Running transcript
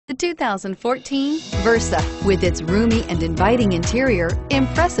The 2014 Versa. With its roomy and inviting interior,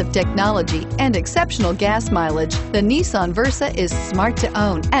 impressive technology, and exceptional gas mileage, the Nissan Versa is smart to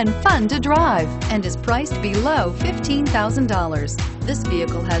own and fun to drive and is priced below $15,000. This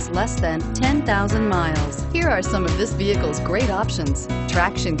vehicle has less than 10,000 miles. Here are some of this vehicle's great options: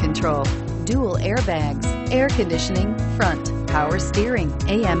 traction control, dual airbags, air conditioning, front, power steering,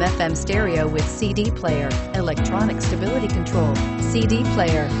 AM/FM stereo with CD player, electronic stability control, CD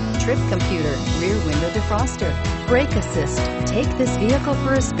player, trip computer, rear window defroster, brake assist. Take this vehicle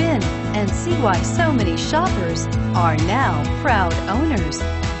for a spin and see why so many shoppers are now proud owners.